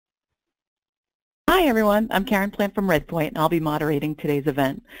Hi everyone, I'm Karen Plant from Redpoint and I'll be moderating today's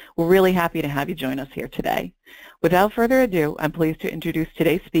event. We're really happy to have you join us here today. Without further ado, I'm pleased to introduce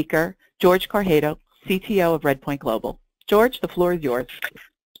today's speaker, George Carhado, CTO of Redpoint Global. George, the floor is yours.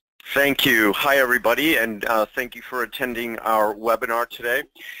 Thank you. Hi everybody, and thank you for attending our webinar today.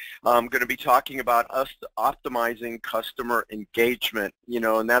 I'm going to be talking about us optimizing customer engagement,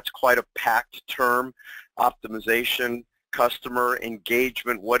 and that's quite a packed term, optimization. Customer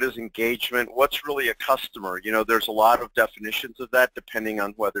engagement, what is engagement? What's really a customer? There's a lot of definitions of that depending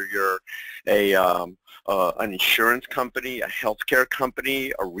on whether you're an insurance company, a healthcare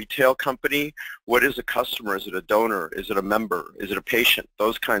company, a retail company. What is a customer? Is it a donor? Is it a member? Is it a patient?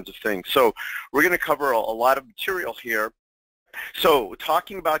 Those kinds of things. So we're going to cover a lot of material here. So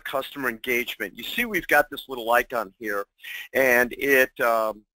talking about customer engagement, you see we've got this little icon here, and it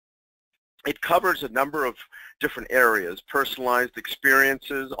covers a number of different areas. Personalized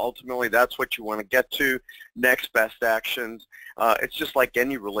experiences, ultimately that's what you want to get to. Next best actions. It's just like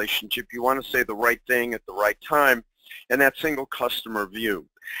any relationship. You want to say the right thing at the right time, and that single customer view.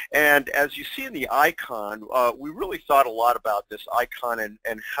 And as you see in the icon, we really thought a lot about this icon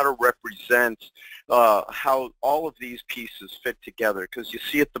and how to represent how all of these pieces fit together. Because you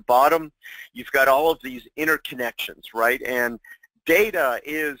see at the bottom, you've got all of these interconnections, right? And data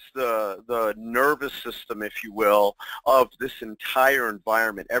is the nervous system, if you will, of this entire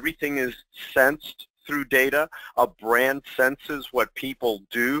environment. Everything is sensed through data. A brand senses what people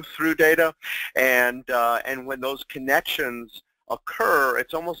do through data, and when those connections occur,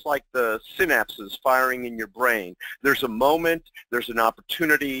 it's almost like the synapses firing in your brain. There's a moment, there's an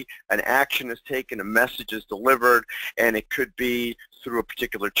opportunity, an action is taken, a message is delivered, and it could be through a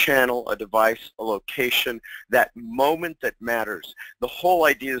particular channel, a device, a location, that moment that matters. The whole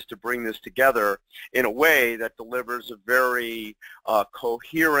idea is to bring this together in a way that delivers a very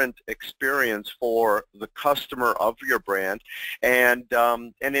coherent experience for the customer of your brand, and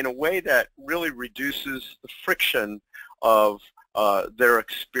in a way that really reduces the friction of their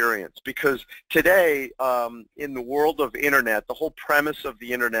experience. Because today, in the world of internet, the whole premise of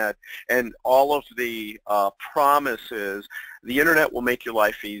the internet and all of the promises, the internet will make your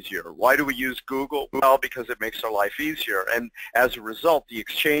life easier. Why do we use Google? Well, because it makes our life easier. And as a result, the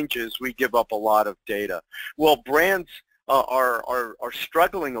exchanges, we give up a lot of data. Well, brands are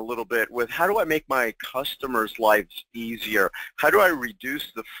struggling a little bit with, how do I make my customers' lives easier? How do I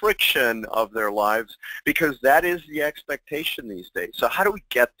reduce the friction of their lives? Because that is the expectation these days. So how do we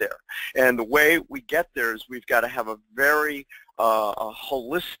get there? And the way we get there is we've got to have a very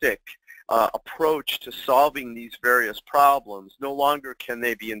holistic approach to solving these various problems. No longer can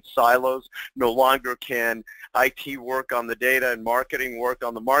they be in silos. No longer can IT work on the data and marketing work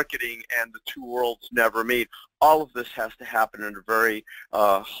on the marketing, and the two worlds never meet. All of this has to happen in a very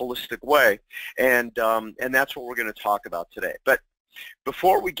holistic way, and that's what we're going to talk about today. But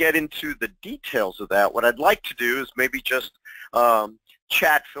before we get into the details of that, what I'd like to do is maybe just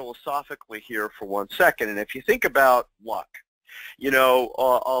chat philosophically here for 1 second. And if you think about luck,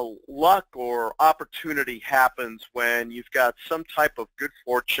 luck or opportunity happens when you've got some type of good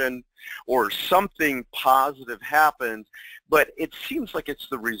fortune or something positive happens, but it seems like it's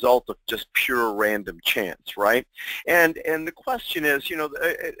the result of just pure random chance, right? And the question is,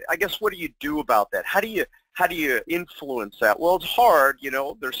 I guess, what do you do about that? How do you influence that? Well, it's hard,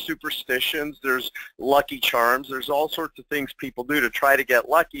 there's superstitions, there's lucky charms, there's all sorts of things people do to try to get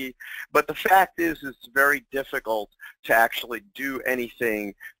lucky, but the fact is it's very difficult to actually do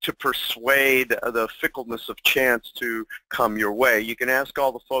anything to persuade the fickleness of chance to come your way. You can ask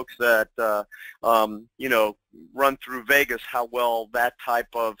all the folks that, run through Vegas how well that type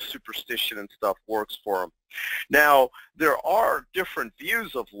of superstition and stuff works for them. Now, there are different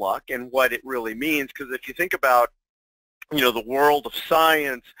views of luck and what it really means, because if you think about the world of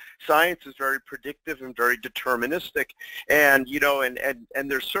science, science is very predictive and very deterministic, and and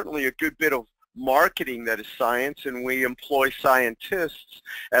there's certainly a good bit of marketing that is science, and we employ scientists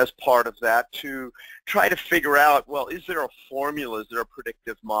as part of that to try to figure out, well, is there a formula, is there a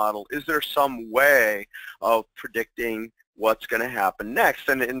predictive model, is there some way of predicting what's going to happen next?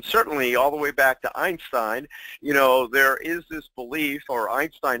 And certainly all the way back to Einstein, there is this belief, or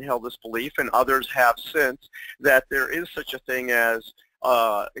Einstein held this belief, and others have since, that there is such a thing as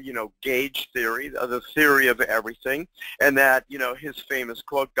gauge theory, the theory of everything, and that, his famous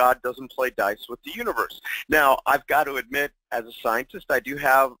quote, God doesn't play dice with the universe. Now, I've got to admit, as a scientist, I do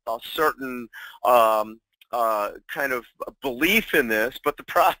have a certain kind of belief in this, but the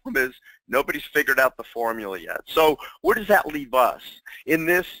problem is nobody's figured out the formula yet. So where does that leave us? In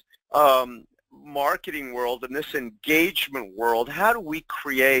this marketing world, in this engagement world, how do we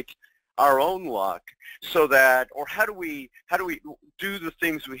create our own luck so that, or how do we do the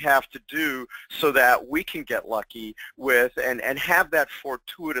things we have to do so that we can get lucky with and have that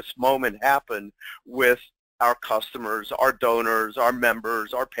fortuitous moment happen with our customers, our donors, our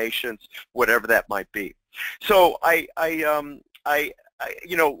members, our patients, whatever that might be. So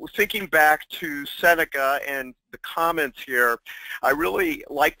you know, thinking back to Seneca and the comments here, I really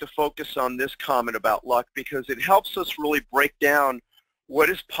like to focus on this comment about luck because it helps us really break down what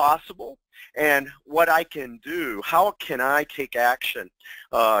is possible and what I can do. How can I take action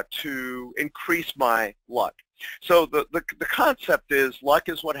to increase my luck? So the concept is luck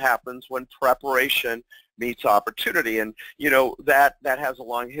is what happens when preparation meets opportunity, and you know that has a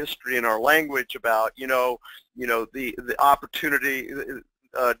long history in our language about the opportunity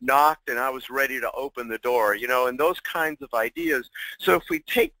knocked and I was ready to open the door, and those kinds of ideas. So if we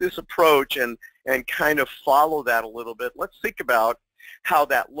take this approach and kind of follow that a little bit, let's think about how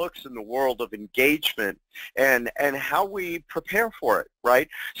that looks in the world of engagement and how we prepare for it, right?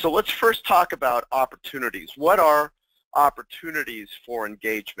 So let's first talk about opportunities. What are opportunities for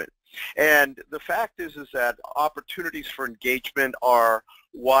engagement? And the fact is that opportunities for engagement are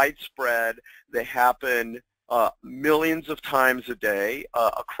widespread. They happen millions of times a day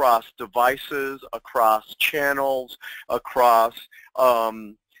across devices, across channels, across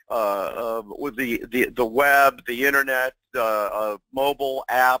with the web, the internet, mobile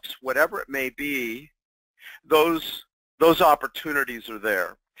apps, whatever it may be. Those opportunities are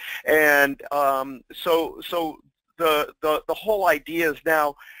there, and so the whole idea is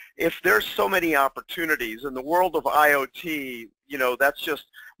now, if there's so many opportunities in the world of IoT, that's just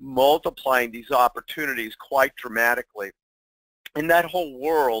multiplying these opportunities quite dramatically. In that whole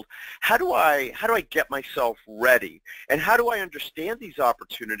world, how do I get myself ready, and how do I understand these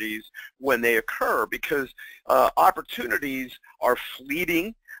opportunities when they occur? Because opportunities are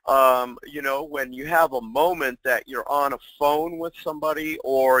fleeting. When you have a moment that you're on a phone with somebody,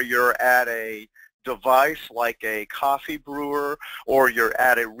 or you're at a device like a coffee brewer, or you're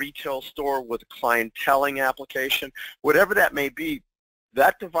at a retail store with a clienteling application, whatever that may be,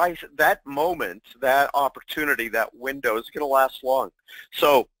 that device, that moment, that opportunity, that window is going to last long.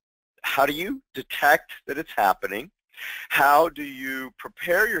 So how do you detect that it's happening? How do you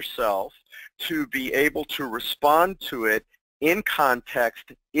prepare yourself to be able to respond to it in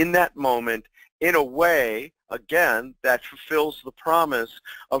context, in that moment, in a way, again, that fulfills the promise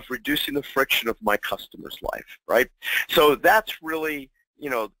of reducing the friction of my customer's life, right? So that's really,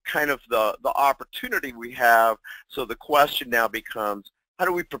 kind of the opportunity we have. So the question now becomes, how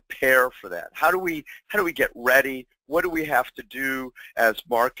do we prepare for that? How do we get ready? What do we have to do as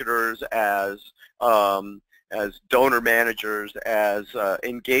marketers, as donor managers, as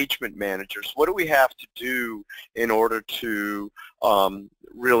engagement managers? What do we have to do in order to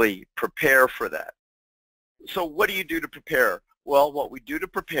really prepare for that? So what do you do to prepare? Well, what we do to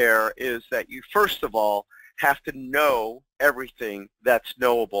prepare is that you first of all have to know everything that's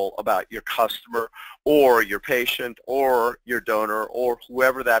knowable about your customer or your patient or your donor or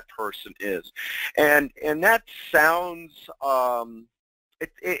whoever that person is. And that sounds,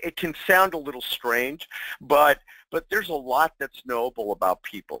 it can sound a little strange, but there's a lot that's knowable about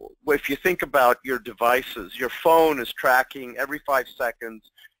people. If you think about your devices, your phone is tracking every 5 seconds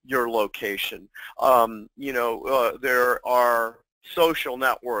your location. There are social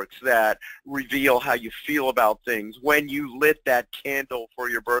networks that reveal how you feel about things when you lit that candle for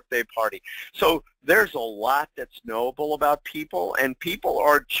your birthday party. So there's a lot that's knowable about people, and people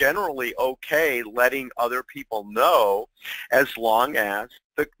are generally okay letting other people know as long as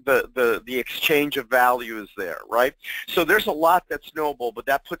the exchange of value is there, right? So there's a lot that's knowable, but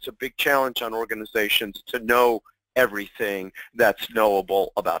that puts a big challenge on organizations to know everything that's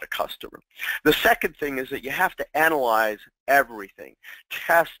knowable about a customer. The second thing is that you have to analyze everything,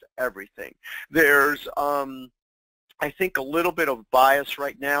 test everything. There's, I think, a little bit of bias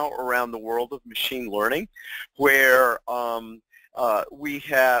right now around the world of machine learning, where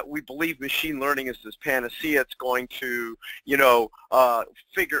we believe machine learning is this panacea. It's going to,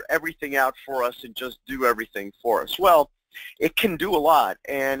 figure everything out for us and just do everything for us. Well, it can do a lot,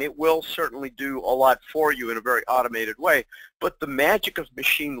 and it will certainly do a lot for you in a very automated way. But the magic of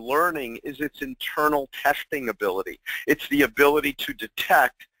machine learning is its internal testing ability. It's the ability to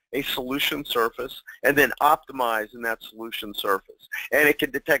detect a solution surface and then optimize in that solution surface. And it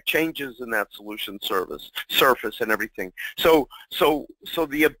can detect changes in that solution surface and everything. So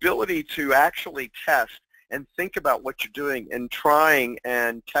the ability to actually test and think about what you're doing and trying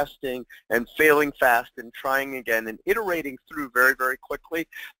and testing and failing fast and trying again and iterating through very, very quickly,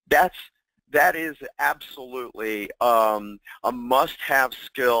 that's that is absolutely a must-have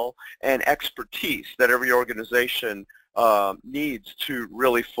skill and expertise that every organization needs to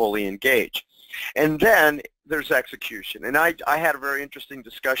really fully engage. And then there's execution. And I had a very interesting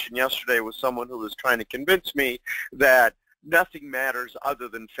discussion yesterday with someone who was trying to convince me that nothing matters other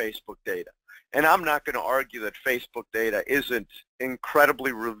than Facebook data. And I'm not going to argue that Facebook data isn't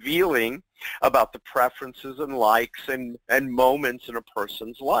incredibly revealing about the preferences and likes and moments in a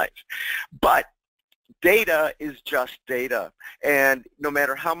person's life. But data is just data. And no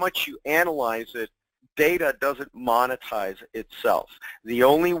matter how much you analyze it, data doesn't monetize itself. The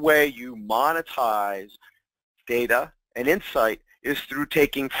only way you monetize data and insight is through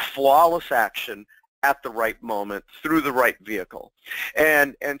taking flawless action at the right moment through the right vehicle.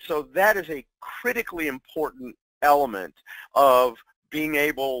 And so that is a critically important element of being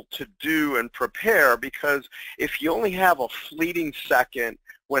able to do and prepare, because if you only have a fleeting second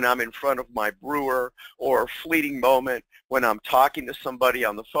when I'm in front of my brewer, or a fleeting moment when I'm talking to somebody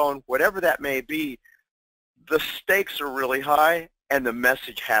on the phone, whatever that may be, the stakes are really high and the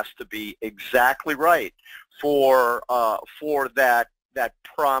message has to be exactly right for that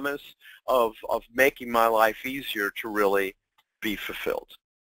promise of making my life easier to really be fulfilled.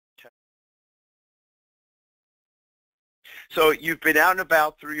 Okay. So you've been out and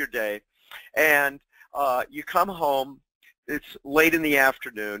about through your day, and you come home, it's late in the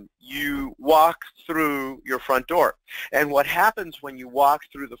afternoon, you walk through your front door. And what happens when you walk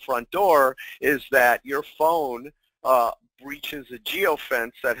through the front door is that your phone breaches a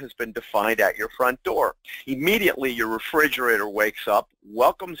geofence that has been defined at your front door. Immediately your refrigerator wakes up,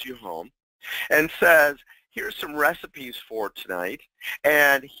 welcomes you home, and says, here's some recipes for tonight,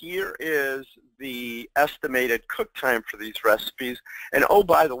 and here is the estimated cook time for these recipes. And oh,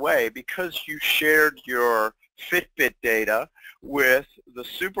 by the way, because you shared your Fitbit data with the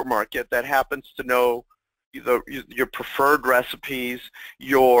supermarket that happens to know your preferred recipes,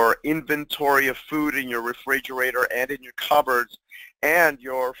 your inventory of food in your refrigerator and in your cupboards, and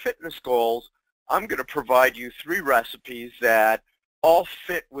your fitness goals, I'm going to provide you 3 recipes that all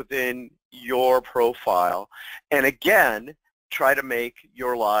fit within your profile. And again, try to make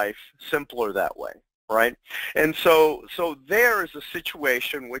your life simpler that way, right? And so there is a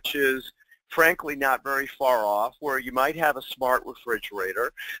situation which is frankly not very far off, where you might have a smart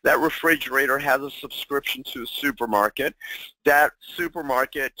refrigerator. That refrigerator has a subscription to a supermarket. That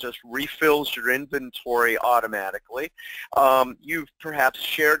supermarket just refills your inventory automatically. You've perhaps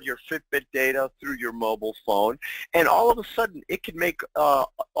shared your Fitbit data through your mobile phone, and all of a sudden it can make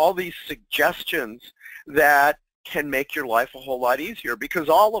all these suggestions that can make your life a whole lot easier, because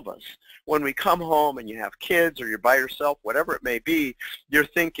all of us, when we come home and you have kids or you're by yourself, whatever it may be, you're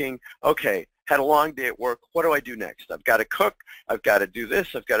thinking, okay, had a long day at work, what do I do next? I've got to cook, I've got to do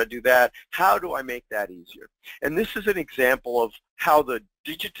this, I've got to do that. How do I make that easier? And this is an example of how the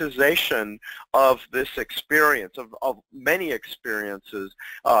digitization of this experience, of many experiences,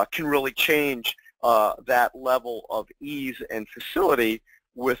 can really change that level of ease and facility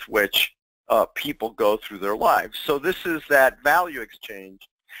with which people go through their lives. So this is that value exchange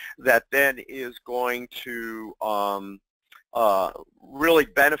that then is going to really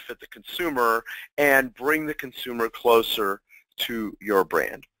benefit the consumer and bring the consumer closer to your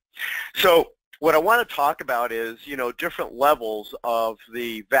brand. So what I want to talk about is, different levels of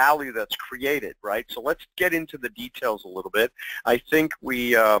the value that's created, right? So let's get into the details a little bit. I think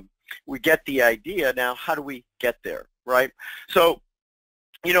we get the idea. Now, how do we get there, right? So,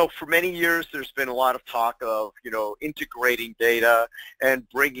 for many years there's been a lot of talk of, integrating data and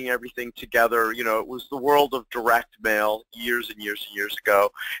bringing everything together. It was the world of direct mail years and years and years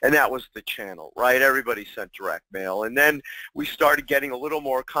ago, and that was the channel, right? Everybody sent direct mail. And then we started getting a little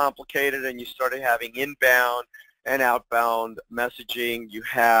more complicated, and you started having inbound and outbound messaging. You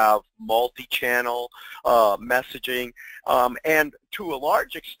have multi-channel messaging, and to a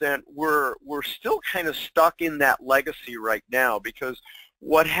large extent we're still kind of stuck in that legacy right now, because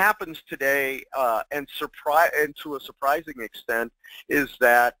what happens today, and to a surprising extent, is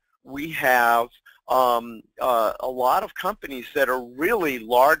that we have a lot of companies that are really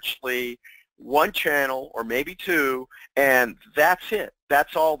largely one channel or maybe 2, and that's it.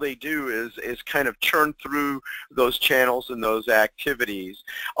 That's all they do is kind of churn through those channels and those activities,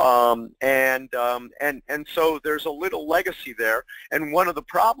 and so there's a little legacy there. And one of the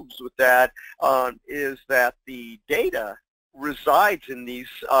problems with that is that the data resides in these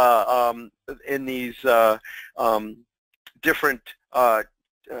different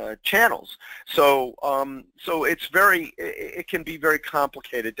channels. So it can be very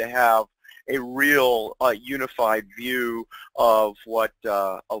complicated to have a real unified view of what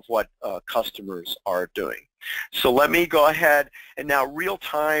customers are doing. So let me go ahead, and now real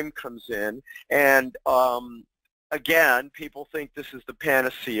time comes in, and again, people think this is the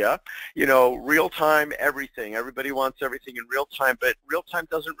panacea. You know, real-time everything. Everybody wants everything in real time, but real-time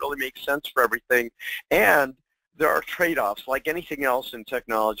doesn't really make sense for everything. And there are trade-offs. Like anything else in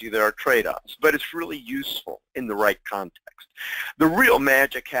technology, there are trade-offs, but it's really useful in the right context. The real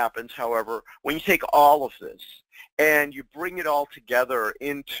magic happens, however, when you take all of this and you bring it all together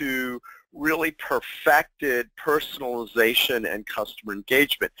into really perfected personalization and customer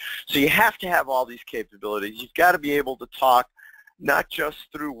engagement. So you have to have all these capabilities. You've got to be able to talk not just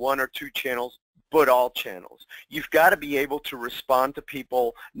through one or two channels, but all channels. You've got to be able to respond to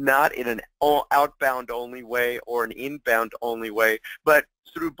people not in an outbound only way or an inbound only way, but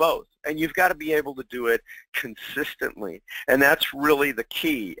through both. And you've got to be able to do it consistently. And that's really the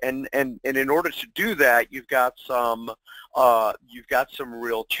key. And in order to do that, you've got some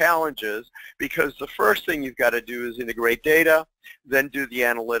real challenges, because the first thing you've got to do is integrate data, then do the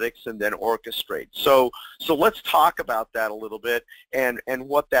analytics, and then orchestrate. So let's talk about that a little bit and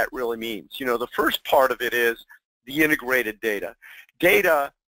what that really means. You know, the first part of it is the integrated data.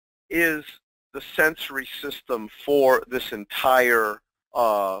 Data is the sensory system for this entire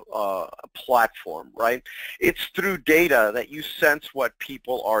platform, right? It's through data that you sense what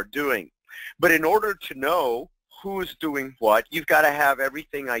people are doing. But in order to know who's doing what, you've got to have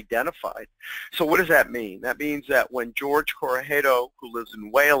everything identified. So what does that mean? That means that when George Correjo, who lives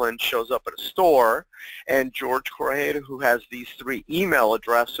in Wayland, shows up at a store, and George Correjo, who has these 3 email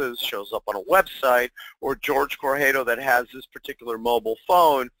addresses, shows up on a website, or George Correjo that has this particular mobile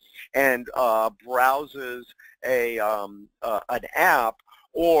phone and browses an app,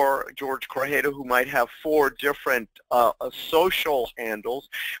 or George Correjo, who might have 4 different social handles,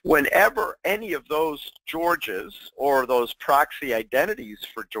 whenever any of those Georges or those proxy identities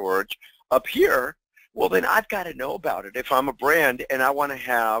for George appear, well, then I've got to know about it if I'm a brand and I want to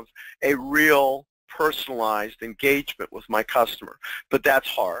have a real personalized engagement with my customer. But that's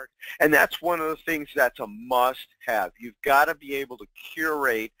hard. And that's one of the things that's a must-have. You've got to be able to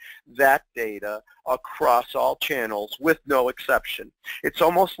curate that data across all channels with no exception. It's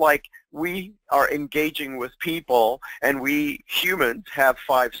almost like we are engaging with people, and we humans have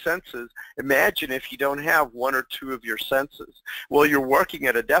 5 senses. Imagine if you don't have 1 or 2 of your senses. Well, you're working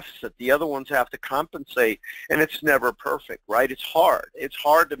at a deficit. The other ones have to compensate, and it's never perfect, right? It's hard. It's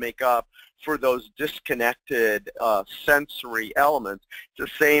hard to make up for those disconnected sensory elements.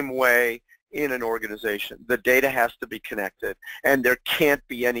 It's the same way in an organization. The data has to be connected, and there can't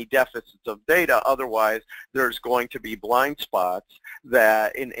be any deficits of data. Otherwise, there's going to be blind spots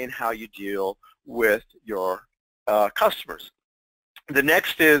that in how you deal with your customers. The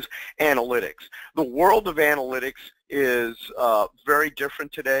next is analytics. The world of analytics is very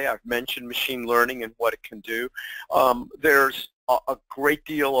different today. I've mentioned machine learning and what it can do. There's a great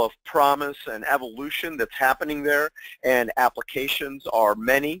deal of promise and evolution that's happening there, and applications are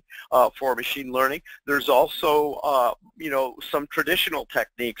many for machine learning. There's also some traditional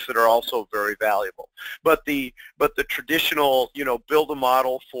techniques that are also very valuable. But the traditional, build a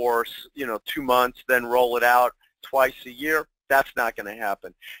model for 2 months, then roll it out twice a year, that's not going to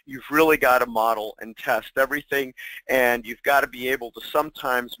happen. You've really got to model and test everything, and you've got to be able to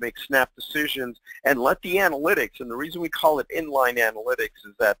sometimes make snap decisions and let the analytics, and the reason we call it inline analytics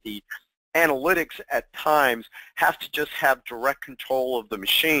is that the analytics at times have to just have direct control of the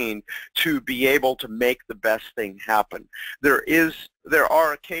machine to be able to make the best thing happen. There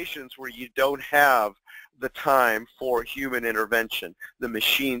are occasions where you don't have the time for human intervention. The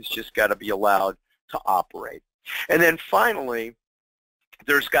machine's just got to be allowed to operate. And then finally,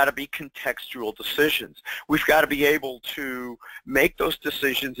 there's got to be contextual decisions. We've got to be able to make those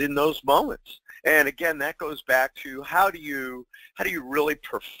decisions in those moments. And again, that goes back to how do you really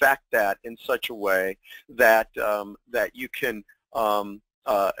perfect that in such a way that that you can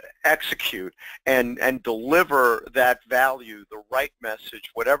execute and deliver that value, the right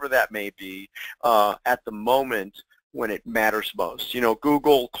message, whatever that may be, at the moment when it matters most.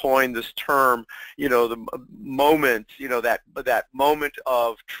 Google coined this term, the moment, that moment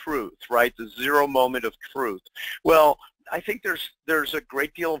of truth, right? The 0 moment of truth. Well, I think there's a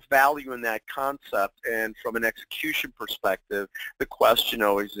great deal of value in that concept, and from an execution perspective, the question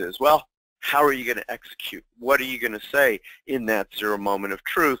always is, well, how are you going to execute? What are you going to say in that 0 moment of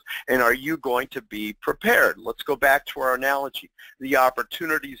truth? And are you going to be prepared? Let's go back to our analogy. The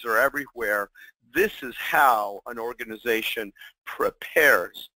opportunities are everywhere. This is how an organization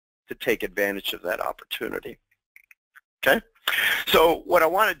prepares to take advantage of that opportunity. Okay? So what I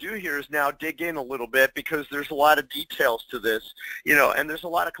want to do here is now dig in a little bit, because there's a lot of details to this, and there's a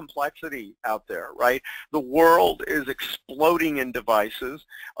lot of complexity out there, right? The world is exploding in devices.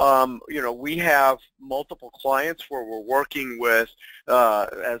 We have multiple clients where we're working with,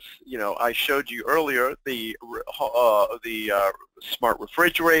 as I showed you earlier, the smart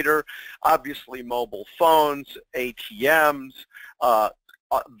refrigerator, obviously mobile phones, ATMs,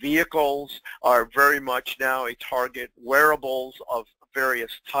 vehicles are very much now a target, wearables of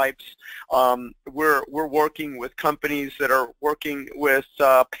various types. We're working with companies that are working with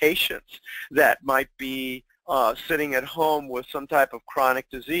patients that might be sitting at home with some type of chronic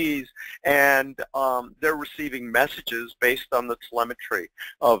disease, and they're receiving messages based on the telemetry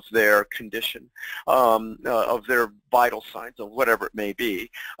of their condition, of their vital signs, of whatever it may be.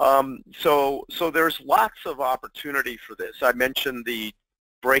 So there's lots of opportunity for this. I mentioned the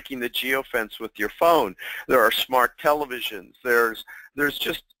breaking the geofence with your phone. There are smart televisions. There's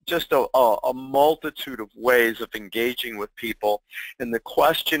just a multitude of ways of engaging with people. And the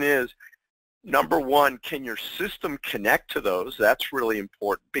question is, number one, can your system connect to those? That's really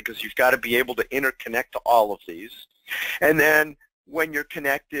important, because you've got to be able to interconnect to all of these. And then when you're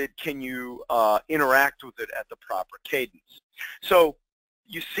connected, can you interact with it at the proper cadence? So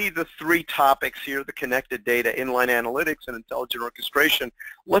you see the three topics here: the connected data, inline analytics, and intelligent orchestration.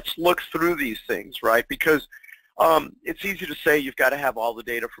 Let's look through these things, right? Because it's easy to say you've got to have all the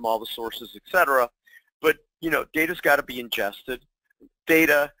data from all the sources, etc. But data's got to be ingested.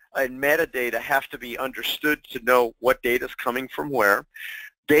 Data and metadata have to be understood to know what data is coming from where.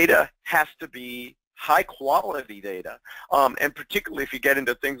 Data has to be high quality data, and particularly if you get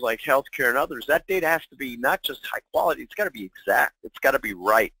into things like healthcare and others, that data has to be not just high quality, it's got to be exact, it's got to be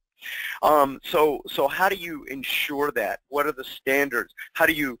right. So how do you ensure that? What are the standards? How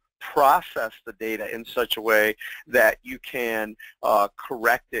do you process the data in such a way that you can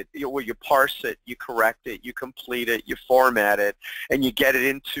correct it? You parse it, you correct it, you complete it, you format it, and you get it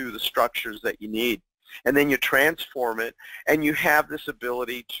into the structures that you need. And then you transform it, and you have this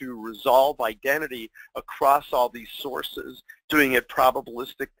ability to resolve identity across all these sources, doing it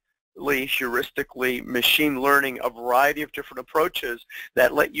probabilistically, heuristically, machine learning, a variety of different approaches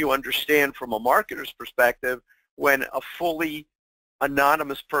that let you understand from a marketer's perspective, when a fully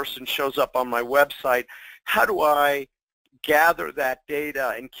anonymous person shows up on my website, how do I gather that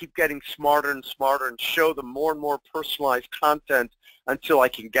data and keep getting smarter and smarter and show them more and more personalized content until I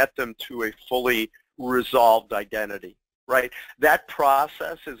can get them to a fully resolved identity, right? That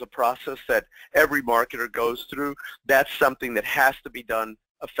process is a process that every marketer goes through. That's something that has to be done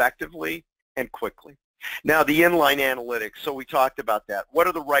effectively and quickly. Now, the inline analytics, so we talked about that. What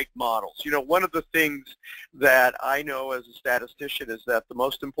are the right models? One of the things that I know as a statistician is that the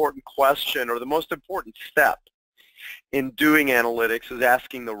most important question, or the most important step in doing analytics, is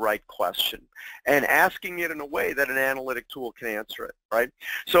asking the right question and asking it in a way that an analytic tool can answer it, right?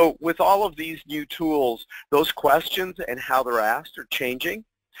 So with all of these new tools, those questions and how they're asked are changing.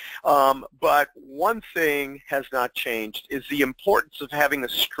 But one thing has not changed, is the importance of having a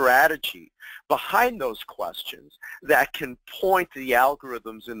strategy behind those questions that can point the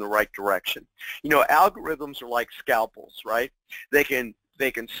algorithms in the right direction. Algorithms are like scalpels, right? They can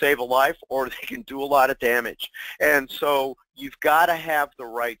save a life, or they can do a lot of damage. And so you've got to have the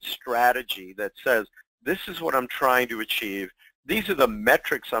right strategy that says, this is what I'm trying to achieve. These are the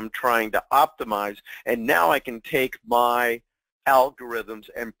metrics I'm trying to optimize, and now I can take my algorithms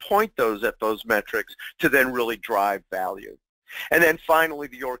and point those at those metrics to then really drive value. And then finally,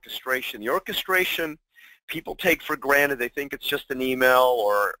 the orchestration. The orchestration, people take for granted. They think it's just an email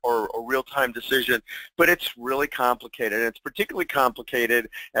or a real-time decision, but it's really complicated. And it's particularly complicated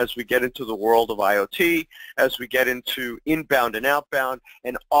as we get into the world of IoT, as we get into inbound and outbound,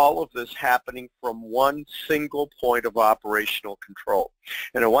 and all of this happening from one single point of operational control.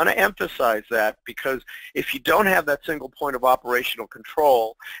 And I want to emphasize that, because if you don't have that single point of operational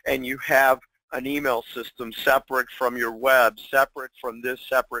control, and you have an email system separate from your web, separate from this,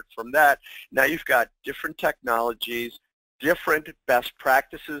 separate from that, now you've got different technologies, different best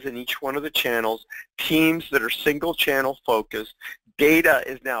practices in each one of the channels, teams that are single channel focused. Data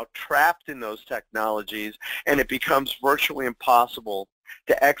is now trapped in those technologies, and it becomes virtually impossible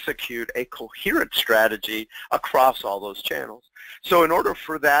to execute a coherent strategy across all those channels. So in order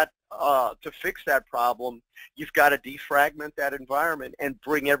for that to fix that problem, you've got to defragment that environment and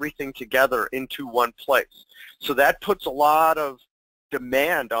bring everything together into one place. So that puts a lot of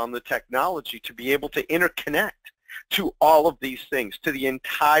demand on the technology to be able to interconnect to all of these things, to the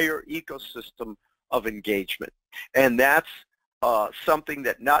entire ecosystem of engagement. And that's something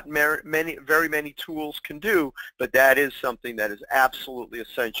that not very many tools can do, but that is something that is absolutely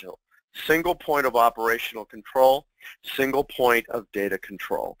essential. Single point of operational control, single point of data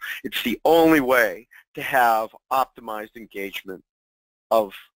control. It's the only way to have optimized engagement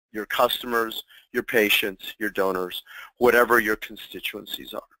of your customers, your patients, your donors, whatever your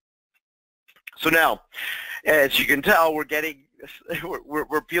constituencies are. So now, as you can tell, we're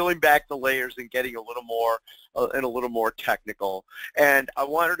peeling back the layers and getting a little more technical. And I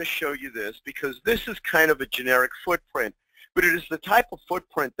wanted to show you this because this is kind of a generic footprint, but it is the type of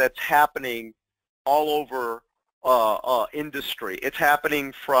footprint that's happening all over industry. It's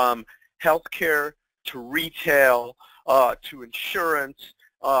happening from healthcare to retail to insurance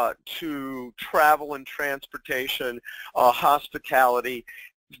to travel and transportation, hospitality.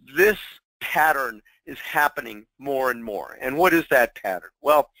 This pattern is happening more and more. And what is that pattern?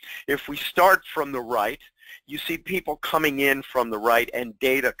 Well, if we start from the right, you see people coming in from the right and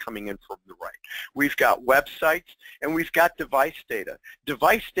data coming in from the right. We've got websites and we've got device data.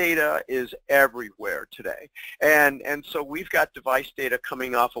 Device data is everywhere today. And so we've got device data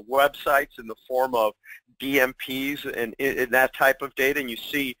coming off of websites in the form of DMPs and that type of data. And you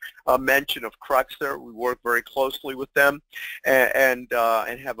see a mention of Krux there. We work very closely with them and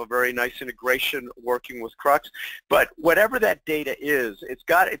have a very nice integration working with Krux. But whatever that data is, it's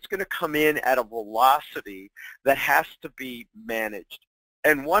going to come in at a velocity that has to be managed.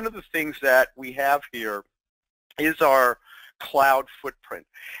 And one of the things that we have here is our cloud footprint.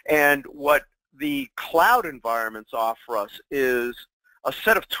 And what the cloud environments offer us is a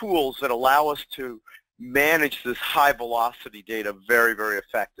set of tools that allow us to manage this high velocity data very, very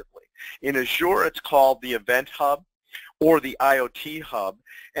effectively. In Azure, it's called the Event Hub or the IoT Hub.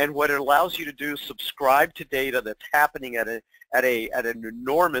 And what it allows you to do is subscribe to data that's happening at an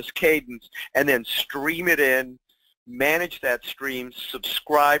enormous cadence and then stream it in, manage that stream,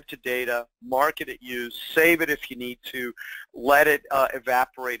 subscribe to data, mark it at use, save it if you need to, let it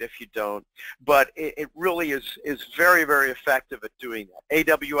evaporate if you don't. But it really is very, very effective at doing that.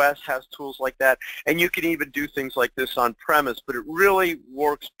 AWS has tools like that, and you can even do things like this on premise, but it really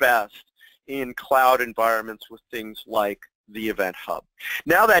works best in cloud environments with things like the Event Hub.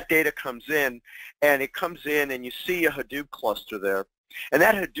 Now that data comes in, and it comes in and you see a Hadoop cluster there, and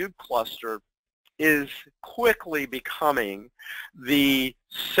that Hadoop cluster is quickly becoming the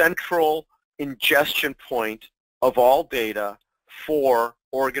central ingestion point of all data for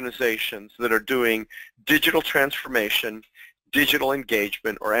organizations that are doing digital transformation, digital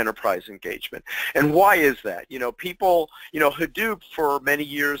engagement, or enterprise engagement. And why is that? Hadoop for many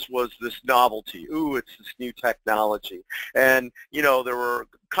years was this novelty. Ooh, it's this new technology. And, there were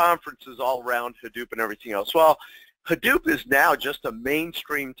conferences all around Hadoop and everything else. Well, Hadoop is now just a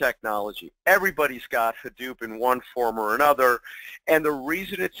mainstream technology. Everybody's got Hadoop in one form or another, and the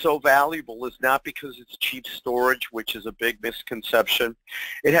reason it's so valuable is not because it's cheap storage, which is a big misconception.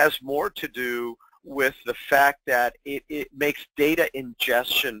 It has more to do with the fact that it makes data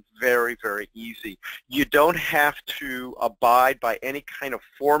ingestion very, very easy. You don't have to abide by any kind of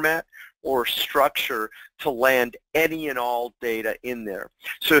format or structure to land any and all data in there.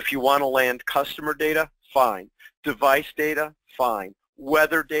 So if you want to land customer data, fine. Device data, fine.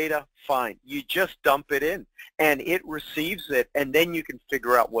 Weather data, fine. You just dump it in and it receives it, and then you can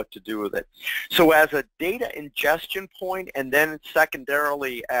figure out what to do with it. So as a data ingestion point, and then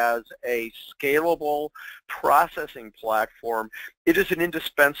secondarily as a scalable processing platform, it is an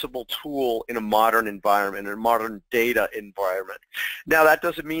indispensable tool in a modern environment, in a modern data environment. Now that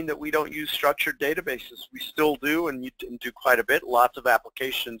doesn't mean that we don't use structured databases. We still do, and do quite a bit. Lots of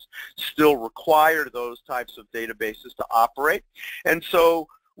applications still require those types of databases to operate. And so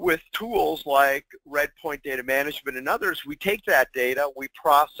with tools like Redpoint Data Management and others, we take that data, we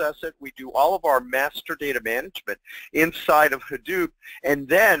process it, we do all of our master data management inside of Hadoop, and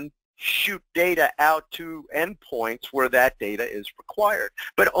then shoot data out to endpoints where that data is required,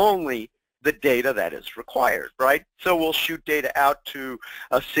 but only the data that is required, right? So we'll shoot data out to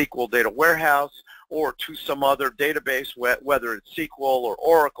a SQL data warehouse or to some other database, whether it's SQL or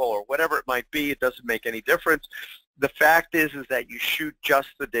Oracle or whatever it might be. It doesn't make any difference. The fact is that you shoot just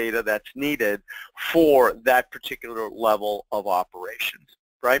the data that's needed for that particular level of operations,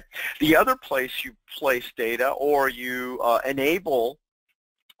 right? The other place you place data or you enable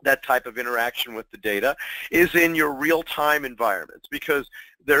that type of interaction with the data is in your real-time environments, because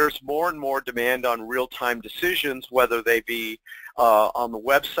there's more and more demand on real-time decisions, whether they be on the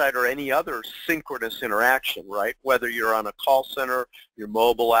website or any other synchronous interaction, right? Whether you're on a call center, your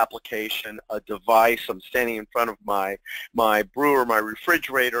mobile application, a device, I'm standing in front of my brewer, my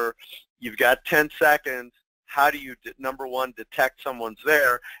refrigerator, you've got 10 seconds, How do you, number one, detect someone's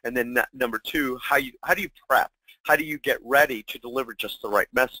there, and then number two, how do you prep? How do you get ready to deliver just the right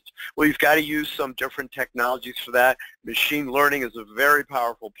message? Well, you've got to use some different technologies for that. Machine learning is a very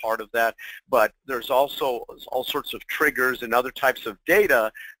powerful part of that, but there's also all sorts of triggers and other types of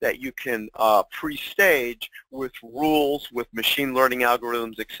data that you can pre-stage with rules, with machine learning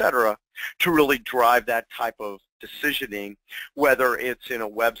algorithms, etc., to really drive that type of decisioning, whether it's in a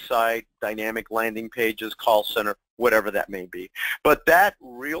website, dynamic landing pages, call center, whatever that may be. But that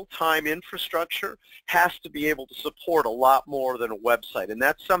real-time infrastructure has to be able to support a lot more than a website, and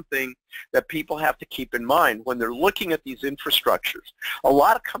that's something that people have to keep in mind when they're looking at these infrastructures. A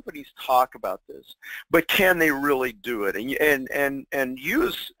lot of companies talk about this, but can they really do it? And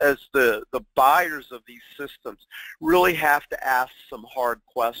you as the buyers of these systems really have to ask some hard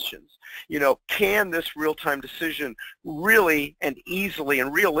questions. You know, can this real-time decision really and easily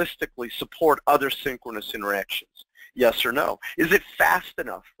and realistically support other synchronous interactions? Yes or no? Is it fast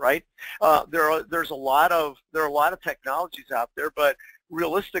enough, right? There are a lot of technologies out there, but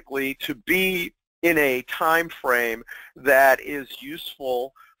realistically, to be in a time frame that is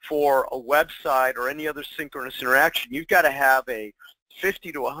useful for a website or any other synchronous interaction, you've got to have a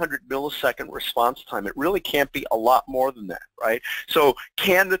 50 to 100 millisecond response time. It really can't be a lot more than that, right? So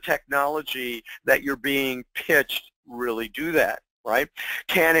can the technology that you're being pitched really do that, right?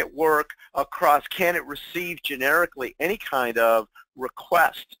 Can it work across, can it receive generically any kind of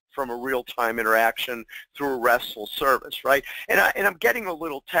request from a real-time interaction through a RESTful service, right? And I'm getting a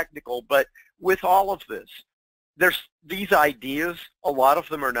little technical, but with all of this, there's these ideas, a lot of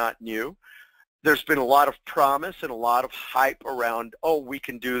them are not new. There's been a lot of promise and a lot of hype around, oh, we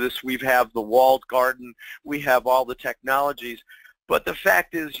can do this, we have the walled garden, we have all the technologies. But the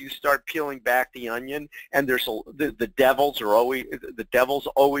fact is, you start peeling back the onion, and there's the devil's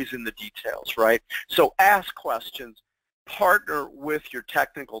always in the details, right? So ask questions, partner with your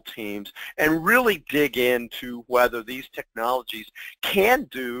technical teams, and really dig into whether these technologies can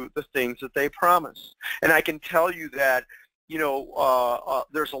do the things that they promise. And I can tell you that, you know,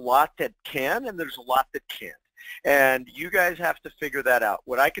 there's a lot that can, and there's a lot that can't. And you guys have to figure that out.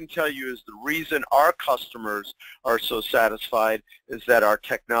 What I can tell you is the reason our customers are so satisfied is that our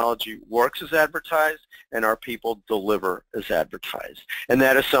technology works as advertised and our people deliver as advertised. And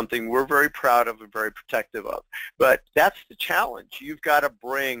that is something we're very proud of and very protective of. But that's the challenge you've got to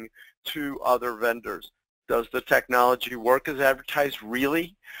bring to other vendors. Does the technology work as advertised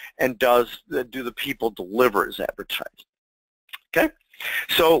really? And do the people deliver as advertised? Okay,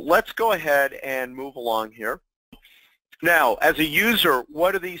 so let's go ahead and move along here. Now, as a user,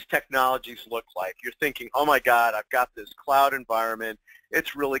 what do these technologies look like? You're thinking, oh my God, I've got this cloud environment.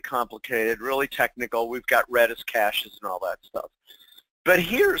 It's really complicated, really technical. We've got Redis caches and all that stuff. But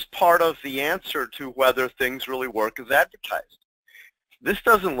here's part of the answer to whether things really work as advertised. This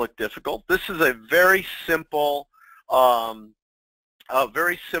doesn't look difficult. This is a very simple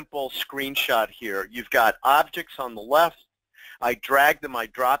screenshot here. You've got objects on the left. I drag them, I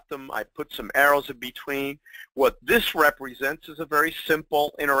drop them, I put some arrows in between. What this represents is a very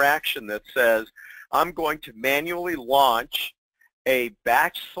simple interaction that says, I'm going to manually launch a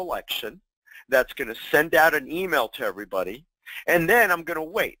batch selection that's going to send out an email to everybody, and then I'm going to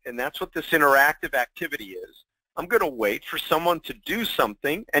wait. And that's what this interactive activity is. I'm going to wait for someone to do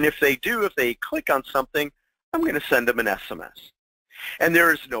something, and if they click on something, I'm going to send them an SMS. And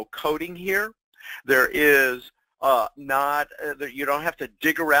there is no coding here. There is you don't have to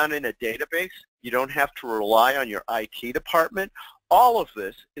dig around in a database. You don't have to rely on your IT department. All of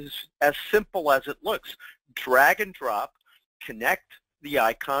this is as simple as it looks. Drag and drop, connect the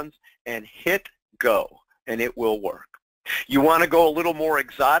icons, and hit go, and it will work. You want to go a little more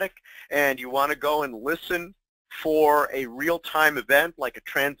exotic, and you want to go and listen for a real-time event like a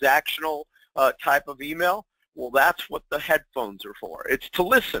transactional type of email. Well, that's what the headphones are for. It's to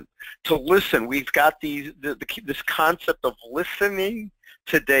listen. To listen. We've got this concept of listening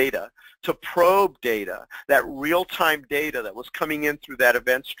to data, to probe data, that real-time data that was coming in through that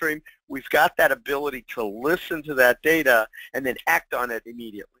event stream. We've got that ability to listen to that data and then act on it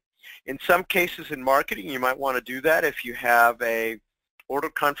immediately. In some cases in marketing, you might want to do that if you have a order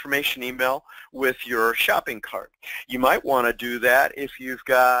confirmation email with your shopping cart. You might want to do that if you've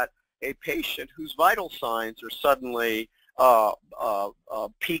got a patient whose vital signs are suddenly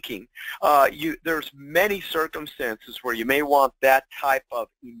peaking. There's many circumstances where you may want that type of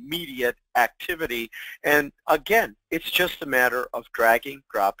immediate activity, and again, it's just a matter of dragging,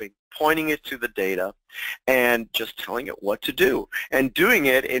 dropping, pointing it to the data, and just telling it what to do, and doing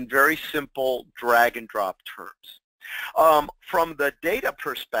it in very simple drag and drop terms. From the data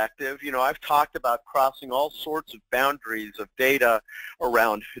perspective, I've talked about crossing all sorts of boundaries of data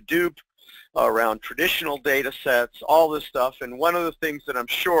around Hadoop, around traditional data sets, all this stuff. And one of the things that I'm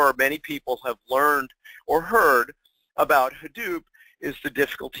sure many people have learned or heard about Hadoop is the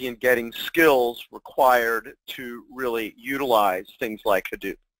difficulty in getting skills required to really utilize things like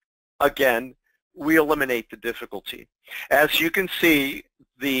Hadoop. Again, we eliminate the difficulty. As you can see,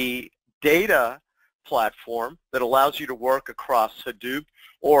 the data platform that allows you to work across Hadoop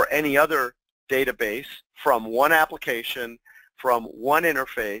or any other database from one application, from one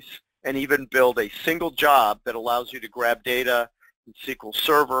interface, and even build a single job that allows you to grab data in SQL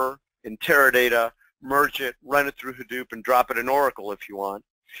Server, in Teradata, merge it, run it through Hadoop, and drop it in Oracle if you want,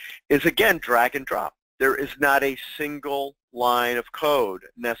 is again drag and drop. There is not a single line of code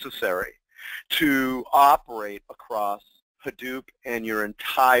necessary to operate across Hadoop and your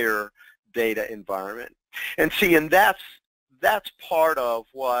entire data environment. And see, and that's part of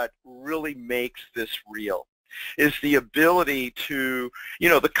what really makes this real, is the ability to,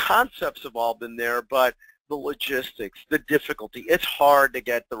 the concepts have all been there, but the logistics, the difficulty, it's hard to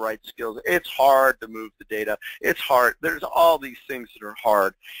get the right skills, it's hard to move the data, it's hard, there's all these things that are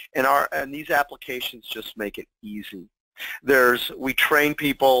hard, and these applications just make it easy. We train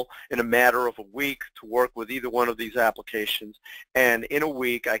people in a matter of a week to work with either one of these applications, and in a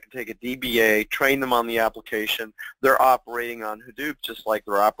week I can take a DBA, train them on the application. They're operating on Hadoop just like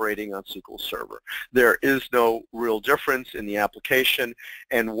they're operating on SQL Server. There is no real difference in the application,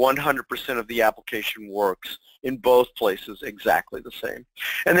 and 100% of the application works in both places exactly the same.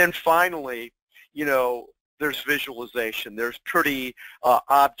 And then finally, there's visualization, there's pretty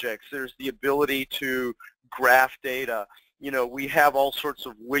objects, there's the ability to graph data. We have all sorts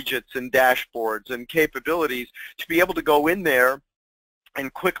of widgets and dashboards and capabilities to be able to go in there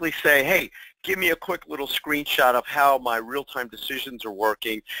and quickly say, hey, give me a quick little screenshot of how my real-time decisions are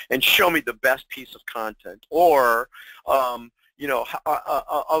working and show me the best piece of content. Or, of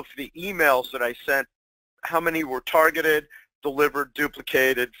the emails that I sent, how many were targeted, delivered,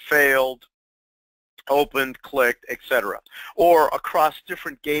 duplicated, failed, opened, clicked, etc. Or across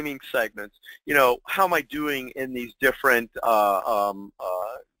different gaming segments, how am I doing in these different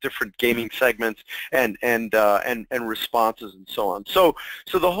different gaming segments and responses and so on. So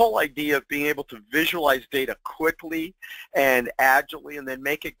the whole idea of being able to visualize data quickly and agilely and then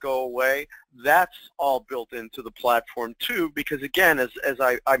make it go away, that's all built into the platform too, because again, as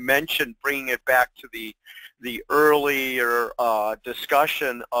I mentioned, bringing it back to the earlier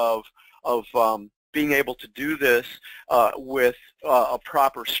discussion of being able to do this with a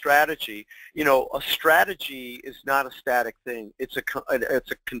proper strategy. A strategy is not a static thing. It's a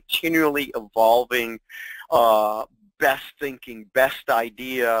continually evolving, best thinking, best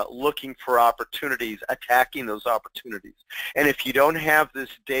idea, looking for opportunities, attacking those opportunities. And if you don't have this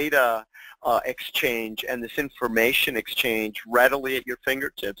data exchange and this information exchange readily at your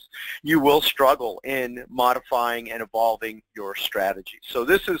fingertips, you will struggle in modifying and evolving your strategy. So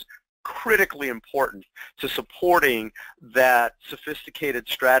this is critically important to supporting that sophisticated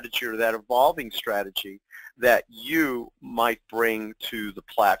strategy or that evolving strategy that you might bring to the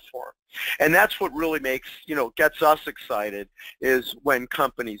platform. And that's what really gets us excited, is when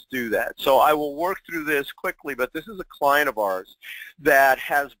companies do that. So I will work through this quickly, but this is a client of ours that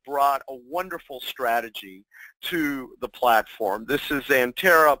has brought a wonderful strategy to the platform. This is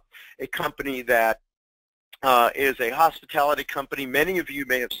Xanterra, a company that is a hospitality company. Many of you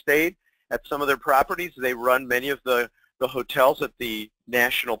may have stayed at some of their properties. They run many of the hotels at the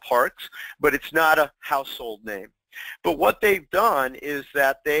national parks, but it's not a household name. But what they've done is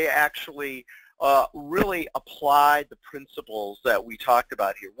that they actually really applied the principles that we talked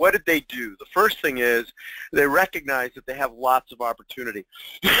about here. What did they do? The first thing is they recognize that they have lots of opportunity,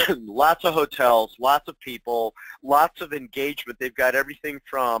 lots of hotels, lots of people, lots of engagement. They've got everything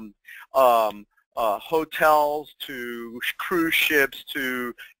from hotels to cruise ships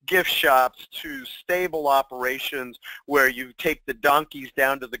to gift shops to stable operations where you take the donkeys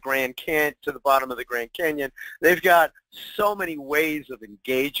down to the to the bottom of the Grand Canyon. They've got so many ways of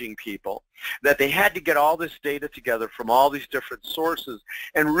engaging people that they had to get all this data together from all these different sources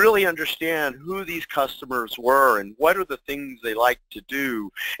and really understand who these customers were and what are the things they like to do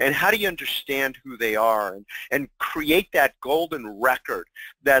and how do you understand who they are, and create that golden record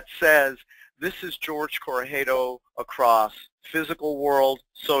that says, this is George Corrajedo across physical world,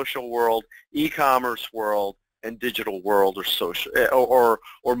 social world, e-commerce world, and digital world or social or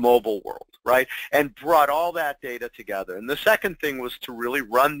mobile world, right? And brought all that data together. And the second thing was to really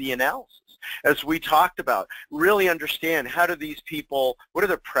run the analysis. As we talked about, really understand how do these people, what are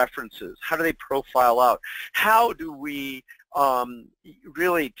their preferences? How do they profile out? How do we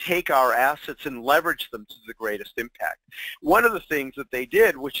really take our assets and leverage them to the greatest impact? One of the things that they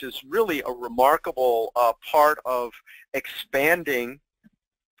did, which is really a remarkable part of expanding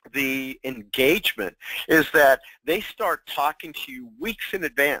the engagement, is that they start talking to you weeks in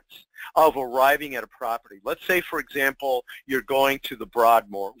advance of arriving at a property. Let's say, for example, you're going to the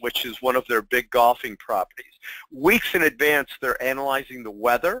Broadmoor, which is one of their big golfing properties. Weeks in advance, they're analyzing the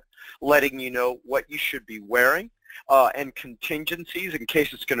weather, letting you know what you should be wearing, and contingencies in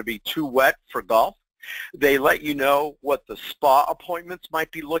case it's going to be too wet for golf. They let you know what the spa appointments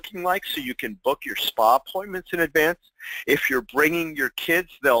might be looking like, so you can book your spa appointments in advance. If you're bringing your kids,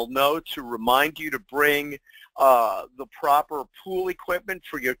 they'll know to remind you to bring the proper pool equipment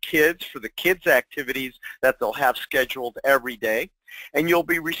for your kids, for the kids' activities that they'll have scheduled every day. And you'll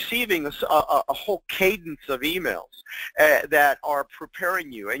be receiving a whole cadence of emails that are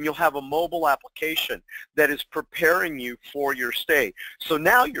preparing you, and you'll have a mobile application that is preparing you for your stay. So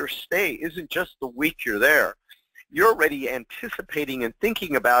now your stay isn't just the week you're there. You're already anticipating and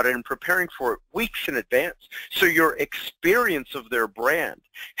thinking about it and preparing for it weeks in advance. So your experience of their brand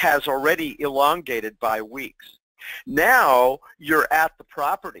has already elongated by weeks. Now you're at the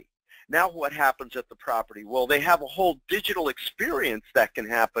property. Now what happens at the property? Well, they have a whole digital experience that can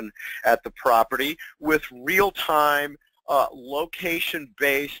happen at the property with real-time,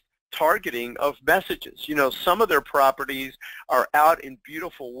 location-based targeting of messages. You know, some of their properties are out in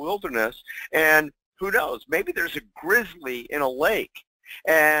beautiful wilderness, and who knows, maybe there's a grizzly in a lake,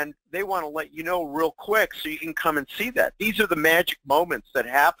 and they want to let you know real quick so you can come and see that. These are the magic moments that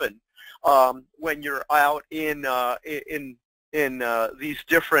happen when you're out in these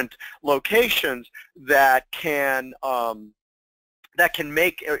different locations that can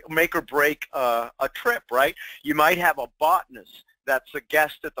make or break a trip, right? You might have a botanist that's a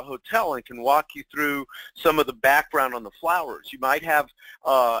guest at the hotel and can walk you through some of the background on the flowers. You might have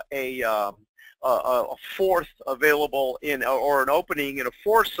a fourth available or an opening in a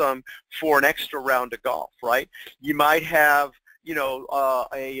foursome for an extra round of golf, right? You might have, you know, a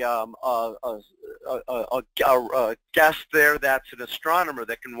guest there that's an astronomer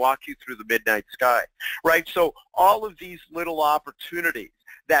that can walk you through the midnight sky, right? So all of these little opportunities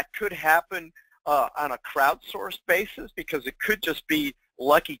that could happen on a crowdsourced basis, because it could just be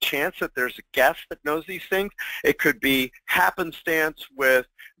lucky chance that there's a guest that knows these things. It could be happenstance with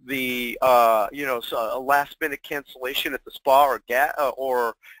the a last-minute cancellation at the spa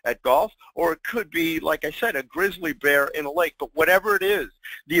or at golf, or it could be, like I said, a grizzly bear in a lake. But whatever it is,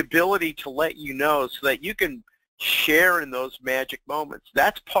 the ability to let you know so that you can share in those magic moments,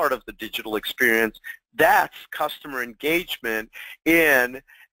 that's part of the digital experience. That's customer engagement in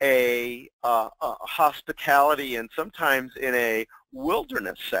a hospitality and sometimes in a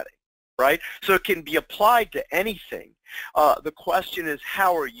wilderness setting, right? So it can be applied to anything. The question is,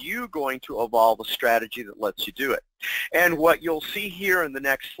 how are you going to evolve a strategy that lets you do it? And what you'll see here in the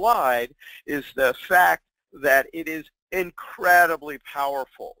next slide is the fact that it is incredibly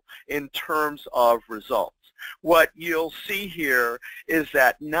powerful in terms of results. What you'll see here is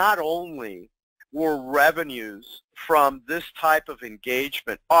that not only were revenues from this type of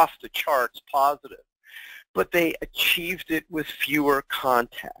engagement off the charts positive, but they achieved it with fewer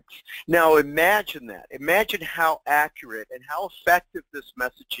contacts. Now imagine that. Imagine how accurate and how effective this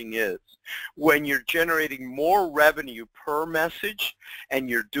messaging is when you're generating more revenue per message and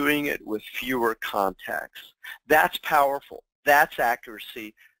you're doing it with fewer contacts. That's powerful. That's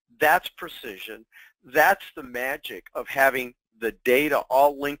accuracy. That's precision. That's the magic of having the data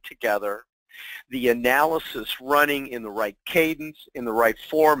all linked together, the analysis running in the right cadence, in the right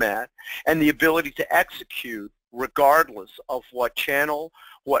format, and the ability to execute regardless of what channel,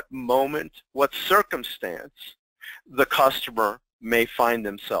 what moment, what circumstance the customer may find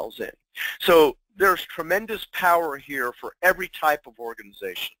themselves in. So there's tremendous power here for every type of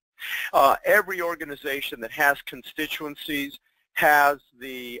organization. Every organization that has constituencies has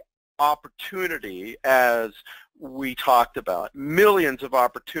the opportunity, as we talked about, millions of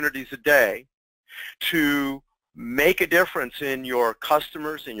opportunities a day to make a difference in your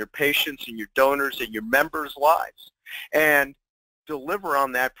customers and your patients and your donors and your members' lives, and deliver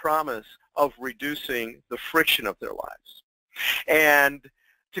on that promise of reducing the friction of their lives. And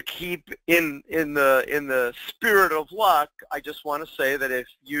to keep in the spirit of luck, I just want to say that if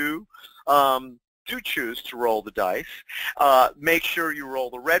you do choose to roll the dice, make sure you roll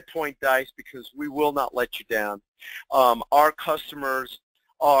the RedPoint dice because we will not let you down. Our customers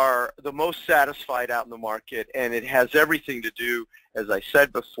are the most satisfied out in the market, and it has everything to do, as I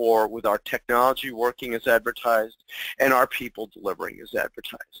said before, with our technology working as advertised and our people delivering as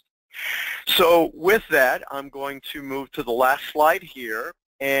advertised. So with that, I'm going to move to the last slide here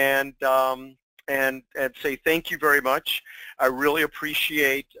and say thank you very much. I really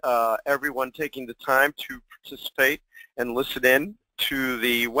appreciate everyone taking the time to participate and listen in to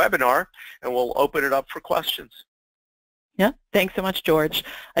the webinar, and we'll open it up for questions. Yeah, thanks so much, George.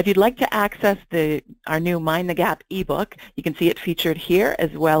 If you'd like to access our new Mind the Gap ebook, you can see it featured here,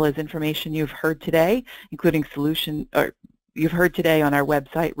 as well as information you've heard today, including you've heard today on our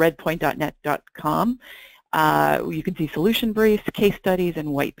website, redpoint.net.com. You can see solution briefs, case studies,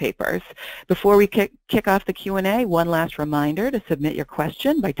 and white papers. Before we kick off the Q&A, one last reminder to submit your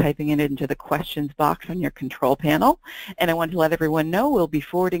question by typing it into the questions box on your control panel. And I want to let everyone know we'll be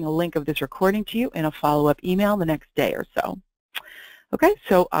forwarding a link of this recording to you in a follow-up email the next day or so. Okay,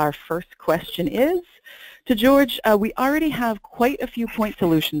 so our first question is to George. We already have quite a few point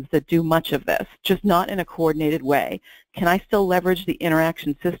solutions that do much of this, just not in a coordinated way. Can I still leverage the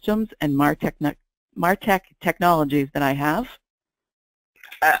interaction systems and MarTech technologies that I have?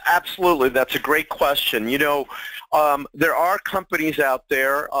 Absolutely. That's a great question. You know, there are companies out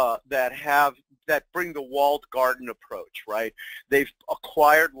there that bring the walled garden approach, right? They've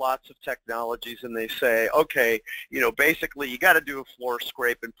acquired lots of technologies and they say, okay, you know, basically you got to do a floor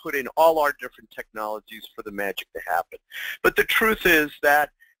scrape and put in all our different technologies for the magic to happen. But the truth is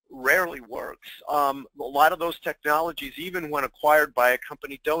that rarely works. A lot of those technologies, even when acquired by a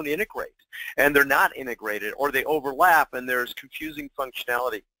company, don't integrate, and they're not integrated, or they overlap and there's confusing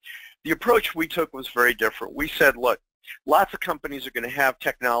functionality. The approach we took was very different. We said, look, lots of companies are going to have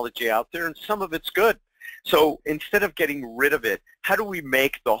technology out there and some of it's good. So instead of getting rid of it, how do we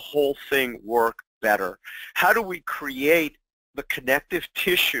make the whole thing work better? How do we create the connective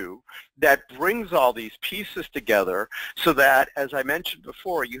tissue that brings all these pieces together so that, as I mentioned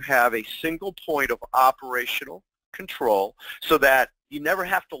before, you have a single point of operational control so that you never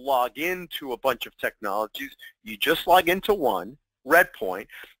have to log into a bunch of technologies. You just log into one, RedPoint.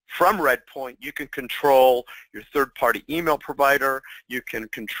 From RedPoint, you can control your third-party email provider, you can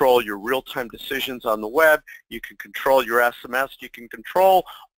control your real-time decisions on the web, you can control your SMS, you can control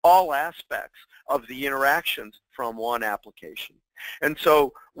all aspects of the interactions from one application. And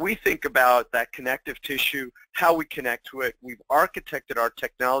so we think about that connective tissue, how we connect to it. We've architected our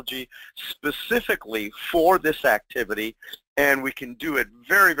technology specifically for this activity, and we can do it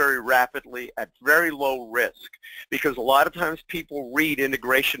very, very rapidly at very low risk, because a lot of times people read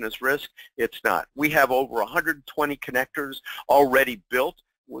integration as risk. It's not. We have over 120 connectors already built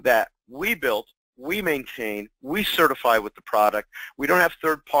that we built, we maintain, we certify with the product. We don't have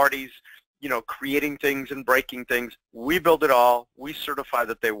third parties, you know, creating things and breaking things. We build it all. We certify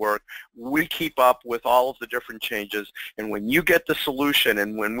that they work. We keep up with all of the different changes. And when you get the solution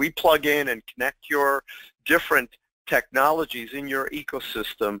and when we plug in and connect your different technologies in your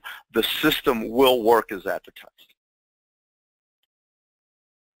ecosystem, the system will work as advertised.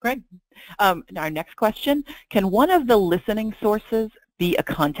 Great. Our next question, can one of the listening sources be a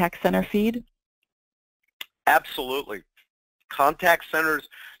contact center feed? Absolutely. Contact centers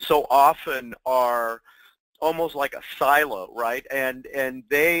so often are almost like a silo, right? And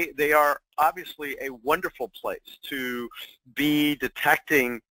they are obviously a wonderful place to be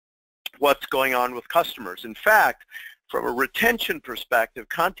detecting what's going on with customers. In fact, from a retention perspective,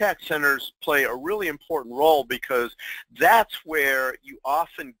 contact centers play a really important role because that's where you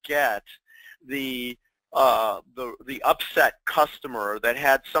often get the upset customer that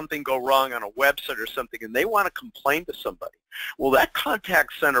had something go wrong on a website or something and they want to complain to somebody. Well, that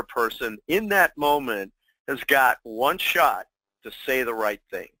contact center person in that moment has got one shot to say the right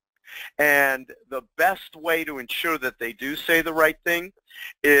thing. And the best way to ensure that they do say the right thing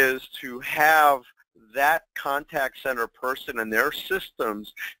is to have that contact center person and their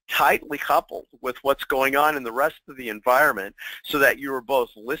systems tightly coupled with what's going on in the rest of the environment so that you are both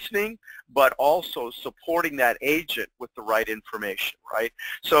listening but also supporting that agent with the right information, right?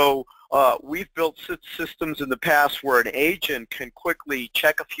 So we've built systems in the past where an agent can quickly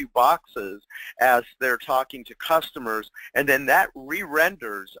check a few boxes as they're talking to customers, and then that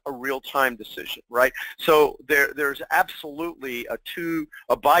re-renders a real-time decision, right? So there's absolutely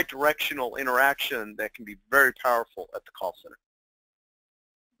a bi-directional interaction that can be very powerful at the call center.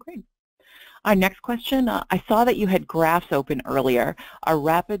 Great. Our next question, I saw that you had graphs open earlier. Are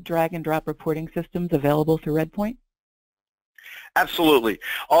rapid drag and drop reporting systems available through RedPoint? Absolutely.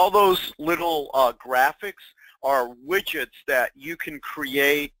 All those little graphics are widgets that you can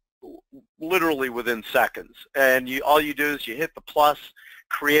create literally within seconds. And all you do is you hit the plus,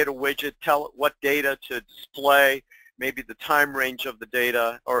 create a widget, tell it what data to display, maybe the time range of the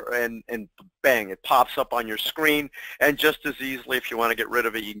data, and bang, it pops up on your screen. And just as easily, if you want to get rid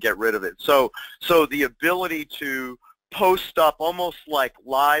of it, you can get rid of it. So the ability to post up almost like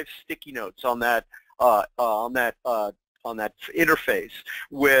live sticky notes on that interface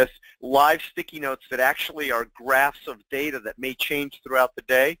with live sticky notes that actually are graphs of data that may change throughout the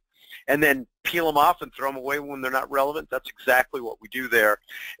day, and then peel them off and throw them away when they're not relevant. That's exactly what we do there,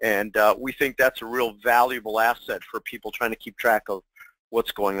 and we think that's a real valuable asset for people trying to keep track of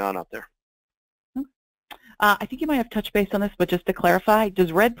what's going on out there. I think you might have touched base on this, but just to clarify,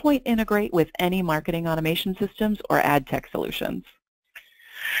 does Redpoint integrate with any marketing automation systems or ad tech solutions?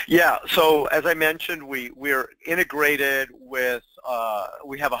 Yeah, so as I mentioned, we're integrated with,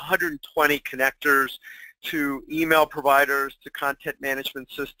 we have 120 connectors to email providers, to content management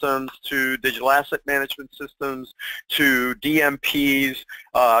systems, to digital asset management systems, to DMPs,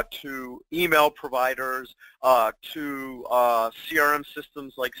 to email providers, to CRM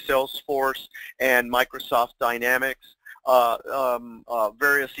systems like Salesforce and Microsoft Dynamics,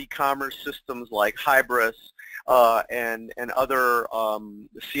 various e-commerce systems like Hybris, and other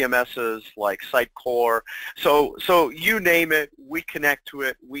CMSs like Sitecore. So you name it, we connect to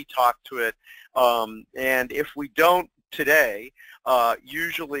it, we talk to it, and if we don't today,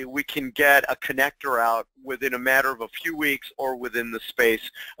 usually we can get a connector out within a matter of a few weeks or within the space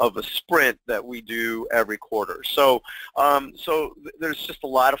of a sprint that we do every quarter. So there's just a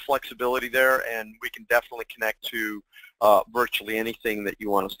lot of flexibility there, and we can definitely connect to virtually anything that you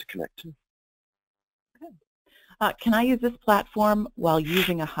want us to connect to. Can I use this platform while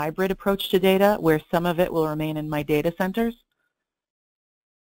using a hybrid approach to data where some of it will remain in my data centers?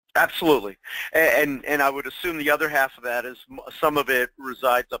 Absolutely. And I would assume the other half of that is some of it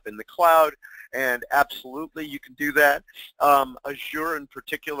resides up in the cloud, and absolutely you can do that. Azure in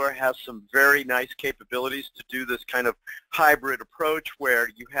particular has some very nice capabilities to do this kind of hybrid approach where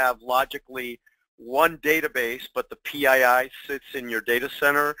you have logically one database, but the PII sits in your data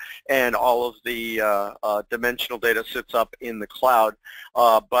center, and all of the dimensional data sits up in the cloud.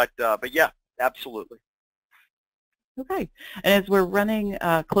 But yeah, absolutely. Okay, and as we're running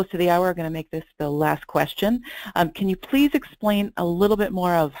close to the hour, I'm going to make this the last question. Can you please explain a little bit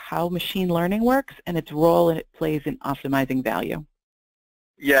more of how machine learning works and its role it plays in optimizing value?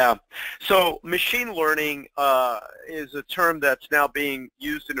 Yeah, so machine learning is a term that's now being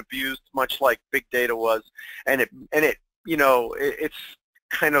used and abused, much like big data was, and it's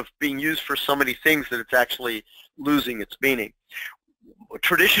kind of being used for so many things that it's actually losing its meaning.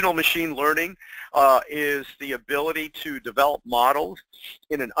 Traditional machine learning is the ability to develop models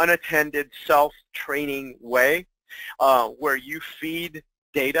in an unattended, self-training way, where you feed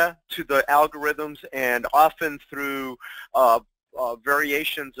data to the algorithms, and often through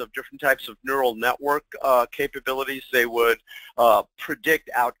variations of different types of neural network capabilities, they would predict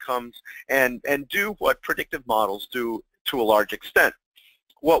outcomes and do what predictive models do to a large extent.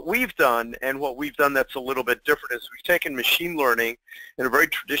 What we've done, and what we've done that's a little bit different, is we've taken machine learning in a very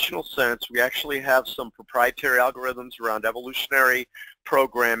traditional sense. We actually have some proprietary algorithms around evolutionary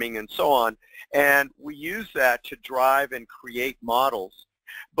programming and so on, and we use that to drive and create models.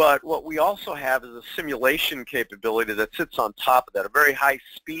 But what we also have is a simulation capability that sits on top of that, a very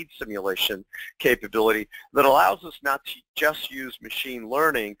high-speed simulation capability that allows us not to just use machine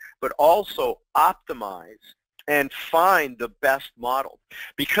learning, but also optimize and find the best model.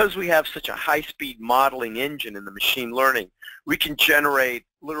 Because we have such a high-speed modeling engine in the machine learning, we can generate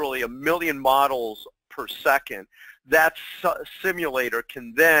literally 1 million models per second. That simulator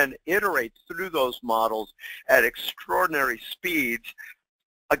can then iterate through those models at extraordinary speeds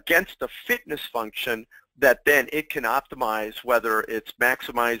against a fitness function that then it can optimize, whether it's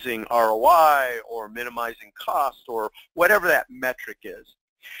maximizing ROI or minimizing cost or whatever that metric is.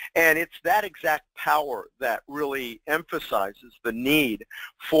 And it's that exact power that really emphasizes the need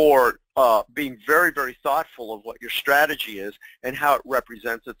for being very, very thoughtful of what your strategy is and how it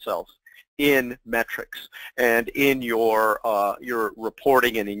represents itself in metrics and in your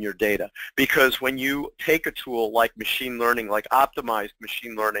reporting and in your data. Because when you take a tool like machine learning, like optimized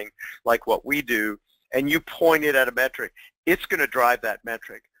machine learning, like what we do, and you point it at a metric, it's going to drive that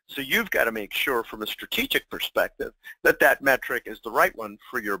metric. So you've got to make sure from a strategic perspective that that metric is the right one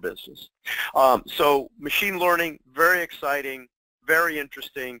for your business. So machine learning, very exciting, very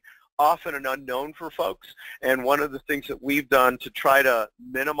interesting, often an unknown for folks. And one of the things that we've done to try to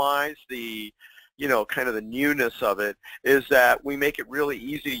minimize the kind of the newness of it, is that we make it really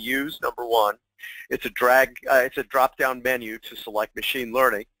easy to use, number one. It's a drop-down menu to select machine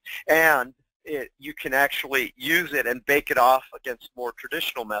learning, and you can actually use it and bake it off against more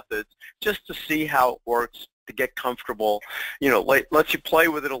traditional methods just to see how it works, to get comfortable. Lets you play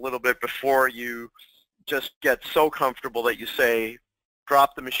with it a little bit before you just get so comfortable that you say,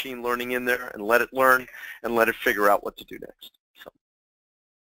 drop the machine learning in there and let it learn and let it figure out what to do next. So.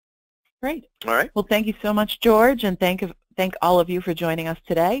 Great. All right. Well, thank you so much, George, and thank all of you for joining us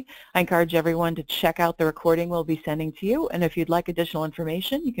today. I encourage everyone to check out the recording we'll be sending to you, and if you'd like additional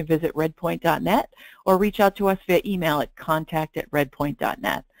information, you can visit redpoint.net or reach out to us via email at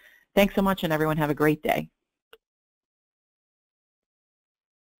contact@redpoint.net. Thanks so much, and everyone have a great day.